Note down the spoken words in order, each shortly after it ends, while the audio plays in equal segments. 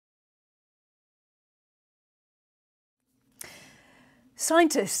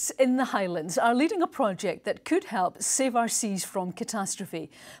Scientists in the Highlands are leading a project that could help save our seas from catastrophe.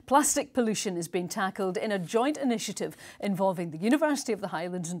 Plastic pollution is being tackled in a joint initiative involving the University of the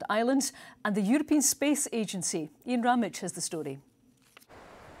Highlands and Islands and the European Space Agency. Ian Ramage has the story.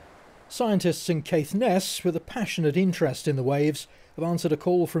 Scientists in Caithness with a passionate interest in the waves have answered a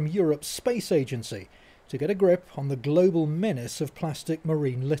call from Europe's Space Agency to get a grip on the global menace of plastic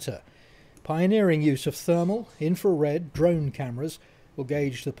marine litter. Pioneering use of thermal, infrared, drone cameras will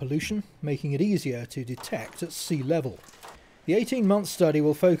gauge the pollution, making it easier to detect at sea level. The 18-month study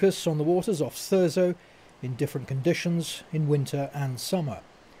will focus on the waters off Thurso in different conditions in winter and summer.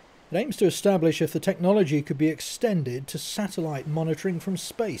 It aims to establish if the technology could be extended to satellite monitoring from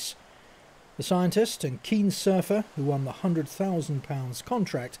space. The scientist and keen surfer who won the £100,000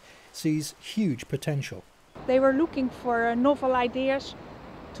 contract sees huge potential. They were looking for novel ideas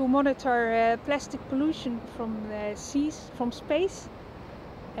to monitor plastic pollution from the seas, from space.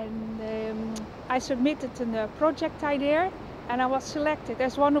 And I submitted a project idea and I was selected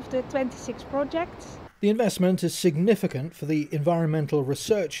as one of the 26 projects. The investment is significant for the Environmental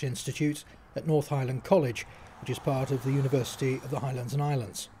Research Institute at North Highland College, which is part of the University of the Highlands and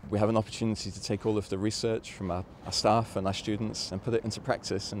Islands. We have an opportunity to take all of the research from our staff and our students and put it into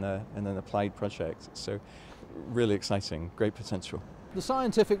practice in an applied project. So really exciting, great potential. The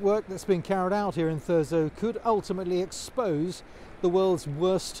scientific work that's been carried out here in Thurso could ultimately expose the world's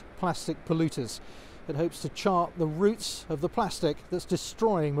worst plastic polluters. It hopes to chart the roots of the plastic that's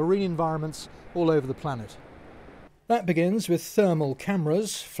destroying marine environments all over the planet. That begins with thermal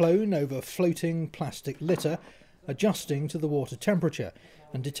cameras flown over floating plastic litter, adjusting to the water temperature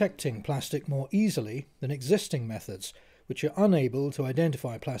and detecting plastic more easily than existing methods, which are unable to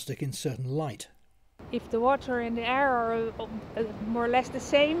identify plastic in certain light. If the water and the air are more or less the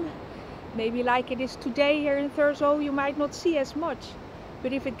same, maybe like it is today here in Thurso, you might not see as much.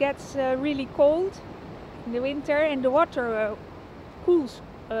 But if it gets really cold in the winter and the water cools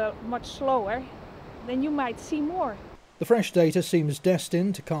much slower, then you might see more. The fresh data seems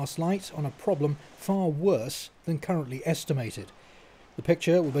destined to cast light on a problem far worse than currently estimated. The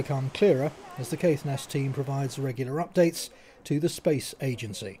picture will become clearer as the Caithness team provides regular updates to the Space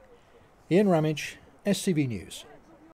Agency. Ian Ramage, STV News.